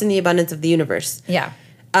on. Trust in the abundance of the universe. Yeah.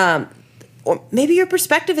 Or maybe your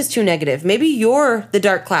perspective is too negative. Maybe you're the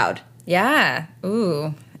dark cloud. Yeah.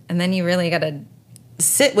 Ooh. And then you really got to.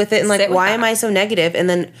 Sit with it and like, why am I so negative? And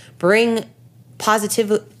then bring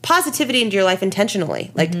positivity into your life intentionally.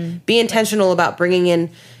 Like be intentional about bringing in,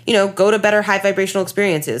 go to better high vibrational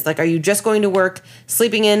experiences. Like, are you just going to work,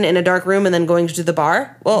 sleeping in a dark room and then going to the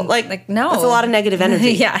bar? Well, like no, that's a lot of negative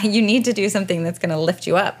energy. Yeah. You need to do something that's going to lift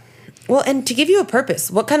you up. Well, and to give you a purpose,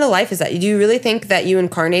 what kind of life is that? Do you really think that you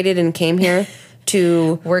incarnated and came here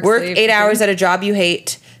to work sleep, 8 hours at a job you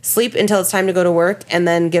hate, sleep until it's time to go to work, and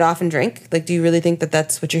then get off and drink? Like, do you really think that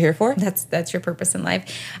that's what you're here for? That's your purpose in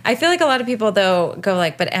life. I feel like a lot of people though go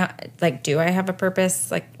like, but like, do I have a purpose?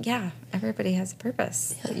 Like, yeah, everybody has a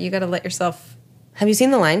purpose. Yeah. You got to let yourself. Have you seen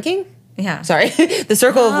The Lion King? Yeah. Sorry, The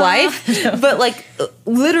Circle of Life. No. But like,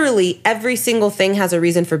 literally every single thing has a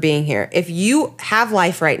reason for being here. If you have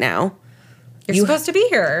life right now, you're supposed to be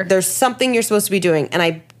here. There's something you're supposed to be doing, and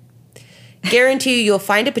I guarantee you'll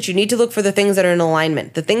find it, but you need to look for the things that are in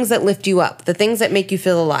alignment, the things that lift you up, the things that make you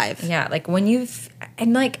feel alive. Yeah, like when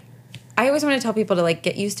I always want to tell people to like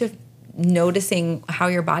get used to noticing how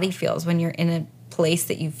your body feels when you're in a place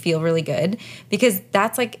that you feel really good, because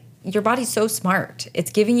that's like your body's so smart.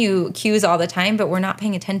 It's giving you cues all the time, but we're not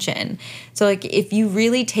paying attention. So like if you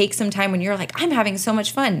really take some time when you're like, I'm having so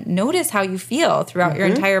much fun, notice how you feel throughout your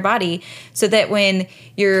entire body, so that when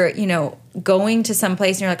you're, going to some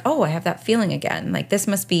place and you're like, oh, I have that feeling again. Like this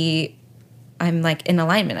must be, I'm like in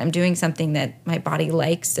alignment. I'm doing something that my body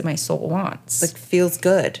likes and my soul wants. Like feels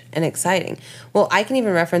good and exciting. Well, I can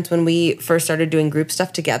even reference when we first started doing group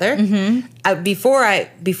stuff together.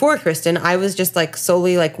 Before Kristen, I was just like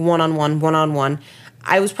solely like one-on-one.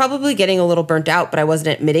 I was probably getting a little burnt out, but I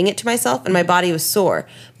wasn't admitting it to myself, and my body was sore.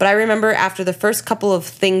 But I remember after the first couple of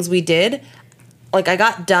things we did, like I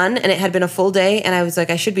got done and it had been a full day, and I was like,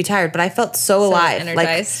 I should be tired, but I felt so alive.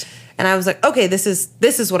 Energized. And I was like, okay, this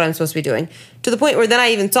is what I'm supposed to be doing. To the point where then I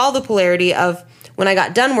even saw the polarity of when I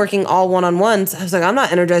got done working all one-on-ones, I was like, I'm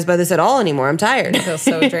not energized by this at all anymore. I'm tired. I feel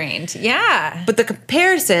so drained. Yeah. But the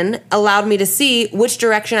comparison allowed me to see which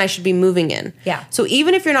direction I should be moving in. Yeah. So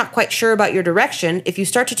even if you're not quite sure about your direction, if you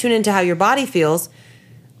start to tune into how your body feels,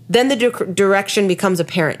 then the direction becomes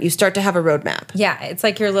apparent. You start to have a roadmap. Yeah. It's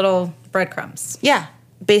like your little breadcrumbs. Yeah,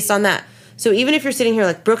 based on that. So even if you're sitting here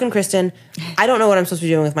like, Brooke and Kristen, I don't know what I'm supposed to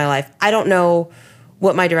be doing with my life. I don't know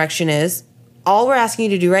what my direction is. All we're asking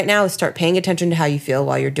you to do right now is start paying attention to how you feel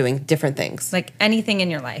while you're doing different things. Like anything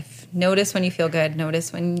in your life. Notice when you feel good.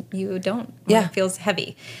 Notice when you don't. When it feels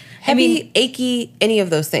heavy. Heavy, achy, any of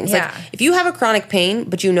those things. Yeah. Like if you have a chronic pain,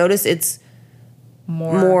 but you notice it's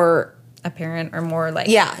more apparent or more like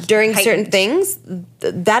during heightened. certain things,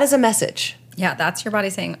 that is a message. Yeah, that's your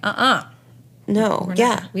body saying, No,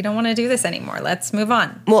 we don't want to do this anymore. Let's move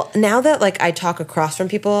on. Well, now that like I talk across from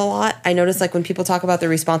people a lot, I notice like when people talk about their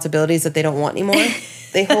responsibilities that they don't want anymore,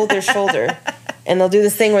 they hold their shoulder and they'll do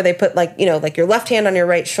this thing where they put like, like your left hand on your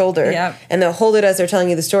right shoulder and they'll hold it as they're telling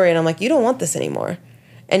you the story. And I'm like, you don't want this anymore.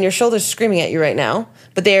 And your shoulder's screaming at you right now,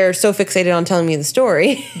 but they're so fixated on telling me the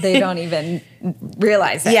story. They don't even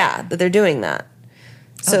realize it. Yeah, that they're doing that.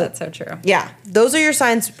 So that's so true. Yeah, those are your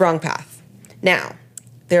signs, wrong path. Now,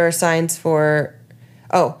 there are signs for,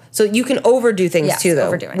 so you can overdo things too, though.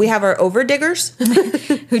 Overdoing. We have our overdiggers.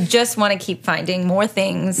 Who just want to keep finding more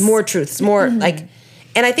things. More truths, more like,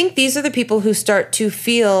 and I think these are the people who start to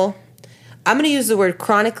feel, I'm going to use the word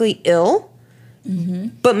chronically ill,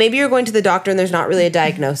 but maybe you're going to the doctor and there's not really a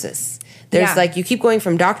diagnosis. There's like, you keep going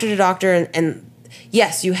from doctor to doctor and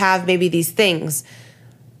yes, you have maybe these things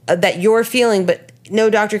that you're feeling, but no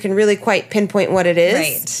doctor can really quite pinpoint what it is.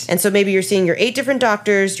 Right. And so maybe you're seeing your 8 different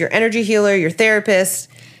doctors, your energy healer, your therapist.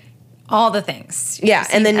 All the things. Yeah.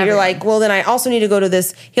 And then you're like, well, then I also need to go to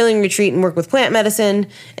this healing retreat and work with plant medicine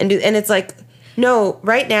and it's like, no,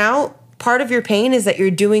 right now, part of your pain is that you're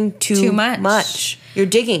doing too much. You're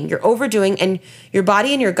digging, you're overdoing, and your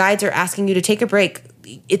body and your guides are asking you to take a break.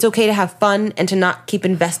 It's okay to have fun and to not keep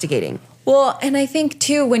investigating. Well, and I think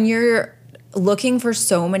too, when you're looking for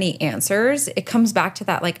so many answers, it comes back to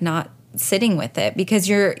that, like, not sitting with it, because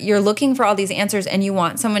you're looking for all these answers and you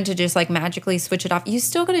want someone to just like magically switch it off. You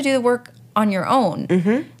still got to do the work on your own.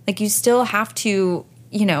 Like, you still have to,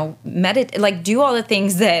 meditate, like, do all the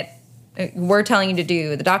things that we're telling you to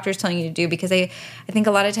do, the doctor's telling you to do, because I think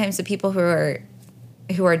a lot of times the people who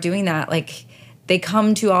are doing that, like, they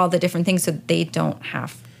come to all the different things so they don't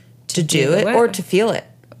have to do it or to feel it.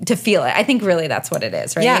 To feel it. I think really that's what it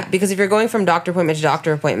is, right? Yeah, because if you're going from doctor appointment to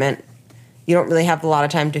doctor appointment, you don't really have a lot of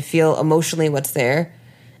time to feel emotionally what's there.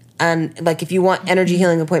 And like, if you want energy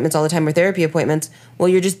healing appointments all the time or therapy appointments, well,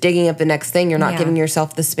 you're just digging up the next thing. You're not giving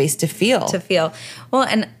yourself the space to feel. Well,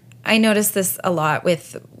 and I notice this a lot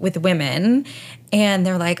with women, and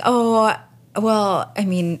they're like, oh, well, I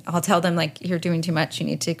mean, I'll tell them, like, you're doing too much. You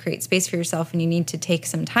need to create space for yourself and you need to take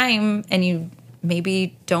some time, and you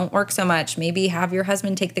maybe don't work so much. Maybe have your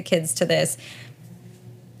husband take the kids to this.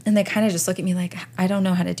 And they kind of just look at me like, I don't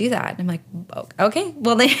know how to do that. And I'm like, okay,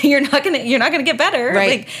 well, then you're not gonna get better.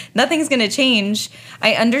 Right. Like, nothing's gonna change.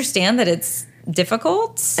 I understand that it's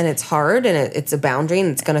difficult and it's hard and it's a boundary and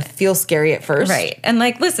it's gonna feel scary at first. Right. And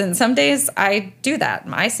like, listen, some days I do that.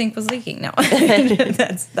 My sink was leaking. No,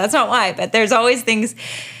 that's not why. But there's always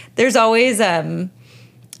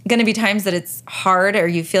gonna be times that it's hard or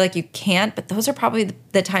you feel like you can't. But those are probably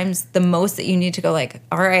the times the most that you need to go like,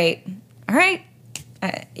 all right.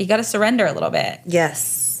 You got to surrender a little bit.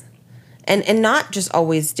 Yes. And not just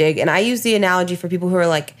always dig. And I use the analogy for people who are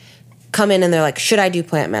like, come in and they're like, should I do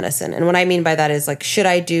plant medicine? And what I mean by that is like, should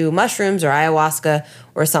I do mushrooms or ayahuasca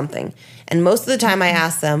or something? And most of the time I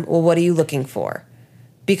ask them, well, what are you looking for?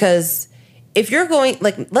 Because if you're going,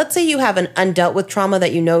 like, let's say you have an undealt with trauma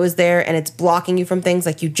that you know is there and it's blocking you from things,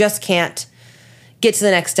 like you just can't get to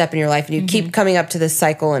the next step in your life and you keep coming up to this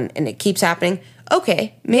cycle and it keeps happening.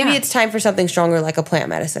 Okay, maybe it's time for something stronger like a plant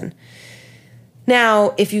medicine.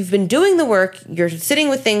 Now, if you've been doing the work, you're sitting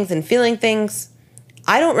with things and feeling things,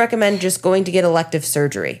 I don't recommend just going to get elective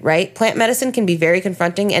surgery, right? Plant medicine can be very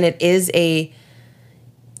confronting, and it is an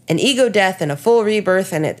ego death and a full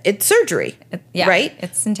rebirth, and it's surgery, right?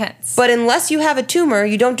 It's intense. But unless you have a tumor,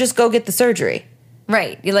 you don't just go get the surgery.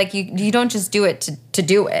 Right. You don't just do it to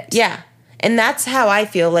do it. Yeah. And that's how I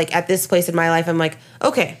feel like at this place in my life. I'm like,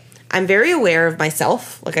 okay, I'm very aware of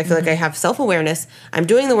myself. Like, I feel like I have self-awareness. I'm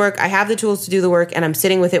doing the work. I have the tools to do the work, and I'm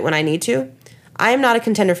sitting with it when I need to. I am not a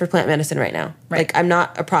contender for plant medicine right now. Right. Like, I'm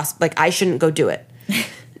not a like, I shouldn't go do it.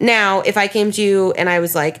 Now, if I came to you and I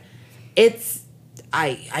was like,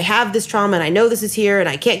 I have this trauma and I know this is here and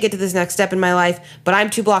I can't get to this next step in my life, but I'm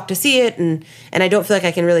too blocked to see it and I don't feel like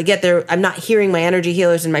I can really get there. I'm not hearing my energy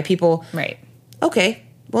healers and my people. Right. Okay.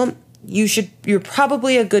 Well, you're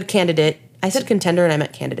probably a good candidate. I said contender and I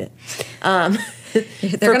meant candidate.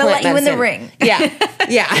 They're going to let you in the ring. Yeah.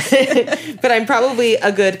 But I'm probably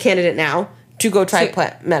a good candidate now to go try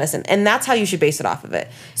plant medicine. And that's how you should base it off of it.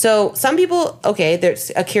 So some people, okay,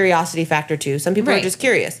 there's a curiosity factor too. Some people are just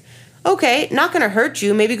curious. Okay, not going to hurt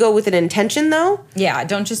you. Maybe go with an intention though. Yeah,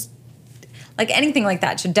 don't just, like anything like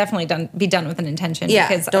that should definitely be done with an intention. Yeah,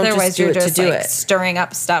 because don't otherwise just do you're it just to do like it. stirring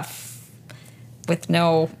up stuff with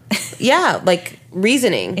no... Yeah, like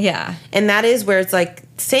reasoning. Yeah. And that is where it's like,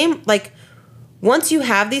 same, like, once you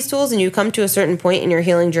have these tools and you come to a certain point in your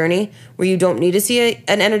healing journey where you don't need to see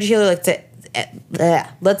an energy healer,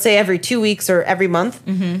 let's say every 2 weeks or every month,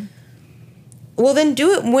 well, then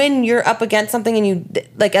do it when you're up against something and you,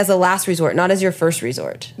 like, as a last resort, not as your first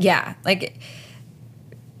resort. Yeah. Like,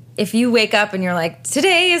 if you wake up and you're like,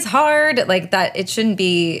 today is hard, like that, it shouldn't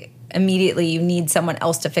be immediately you need someone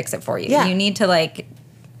else to fix it for you. Yeah. You need to, like...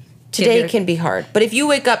 Today can be hard. But if you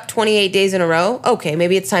wake up 28 days in a row, okay,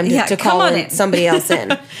 maybe it's time to call in somebody else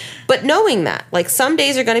in. But knowing that, like, some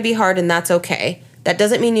days are going to be hard and that's okay. That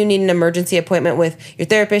doesn't mean you need an emergency appointment with your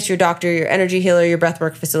therapist, your doctor, your energy healer, your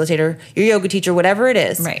breathwork facilitator, your yoga teacher, whatever it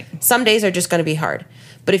is. Right. Some days are just going to be hard.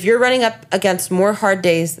 But if you're running up against more hard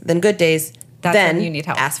days than good days, that's then when you need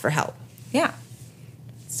help. Ask for help. Yeah.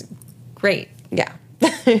 It's great. Yeah.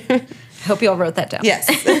 I hope you all wrote that down. Yes.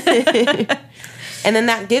 And then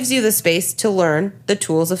that gives you the space to learn the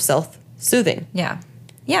tools of self-soothing. Yeah.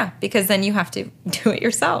 Yeah, because then you have to do it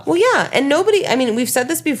yourself. Well, yeah, and nobody, I mean, we've said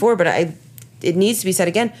this before, but it needs to be said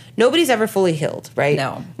again. Nobody's ever fully healed, right?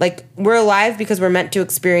 No. Like, we're alive because we're meant to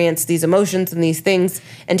experience these emotions and these things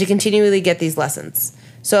and to continually get these lessons.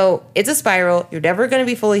 So it's a spiral. You're never going to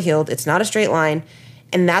be fully healed. It's not a straight line,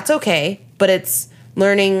 and that's okay, but it's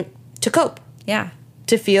learning to cope. Yeah.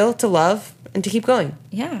 To feel, to love, and to keep going.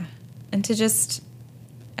 Yeah. And to just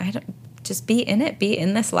be in it, be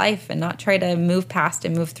in this life and not try to move past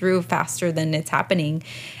and move through faster than it's happening.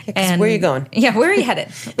 Yeah, 'cause where are you going? Yeah, where are you headed?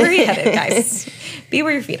 Where are you headed, guys? Be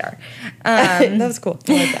where your feet are. That was cool.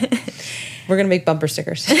 I like that. We're going to make bumper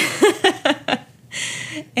stickers.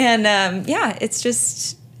 And yeah, it's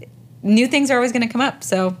just new things are always going to come up.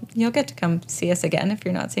 So you'll get to come see us again if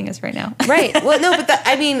you're not seeing us right now. Right. Well, no, but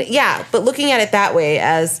I mean, yeah, but looking at it that way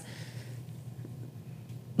as...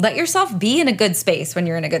 Let yourself be in a good space when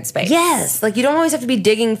you're in a good space. Yes. Like, you don't always have to be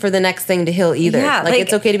digging for the next thing to heal either. Yeah, like,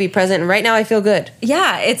 it's okay to be present. And right now I feel good.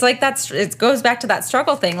 Yeah. It's like it goes back to that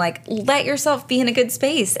struggle thing. Like, let yourself be in a good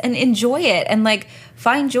space and enjoy it and, like,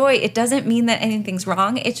 find joy. It doesn't mean that anything's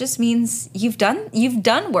wrong. It just means you've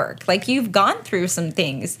done work. Like, you've gone through some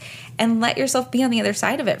things, and let yourself be on the other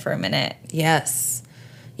side of it for a minute. Yes.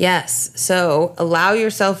 Yes. So allow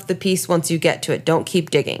yourself the peace once you get to it. Don't keep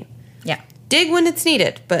digging. Yeah. Dig when it's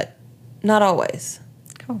needed, but not always.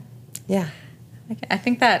 Cool. Yeah. I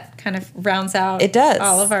think that kind of rounds out. It does.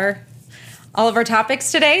 all of our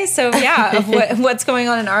topics today. So yeah, of what's going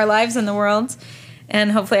on in our lives and the world,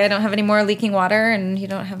 and hopefully I don't have any more leaking water, and you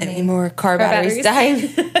don't have Any more car batteries dying.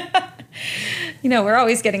 You know, we're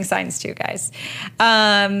always getting signs too, guys.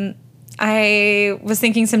 I was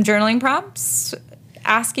thinking some journaling prompts,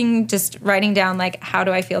 just writing down, like, how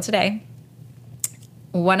do I feel today?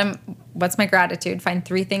 What's my gratitude? Find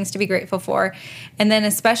 3 things to be grateful for. And then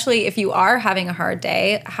especially if you are having a hard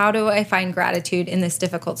day, how do I find gratitude in this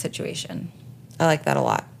difficult situation? I like that a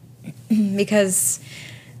lot. Because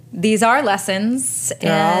these are lessons.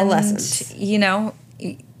 They're all lessons. You know,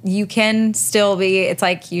 you can still be, it's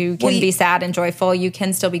like you can be sad and joyful. You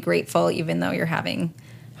can still be grateful even though you're having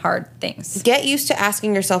hard things. Get used to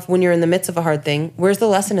asking yourself when you're in the midst of a hard thing, where's the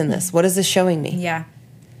lesson in this? What is this showing me? Yeah.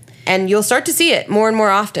 And you'll start to see it more and more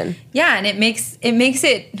often. Yeah, and it makes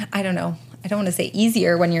it, I don't know, I don't want to say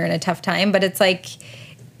easier when you're in a tough time, but it's like,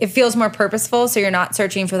 it feels more purposeful, so you're not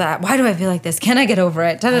searching for that, why do I feel like this? Can I get over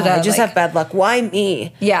it? I just have bad luck. Why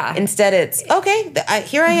me? Yeah. Instead it's, okay,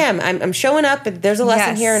 here I am. I'm showing up, and there's a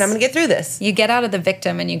lesson here, and I'm going to get through this. You get out of the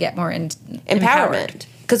victim, and you get more empowerment.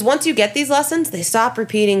 Because once you get these lessons, they stop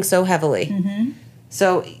repeating so heavily. Mm-hmm.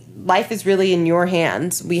 So life is really in your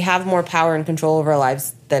hands. We have more power and control over our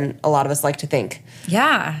lives than a lot of us like to think.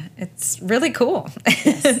 Yeah, it's really cool.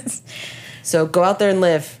 Yes. So go out there and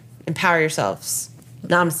live. Empower yourselves.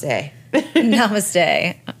 Namaste.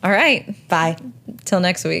 Namaste. All right. Bye. Till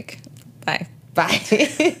next week. Bye. Bye.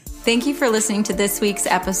 Thank you for listening to this week's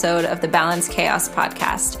episode of the Balance Chaos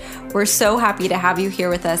podcast. We're so happy to have you here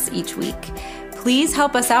with us each week. Please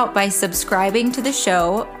help us out by subscribing to the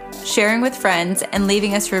show sharing with friends, and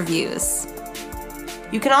leaving us reviews.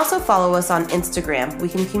 You can also follow us on Instagram. We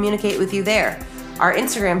can communicate with you there. Our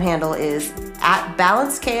Instagram handle is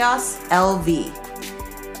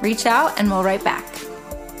 @BalanceChaosLV. Reach out and we'll write back.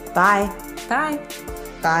 Bye. Bye.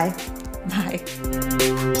 Bye. Bye.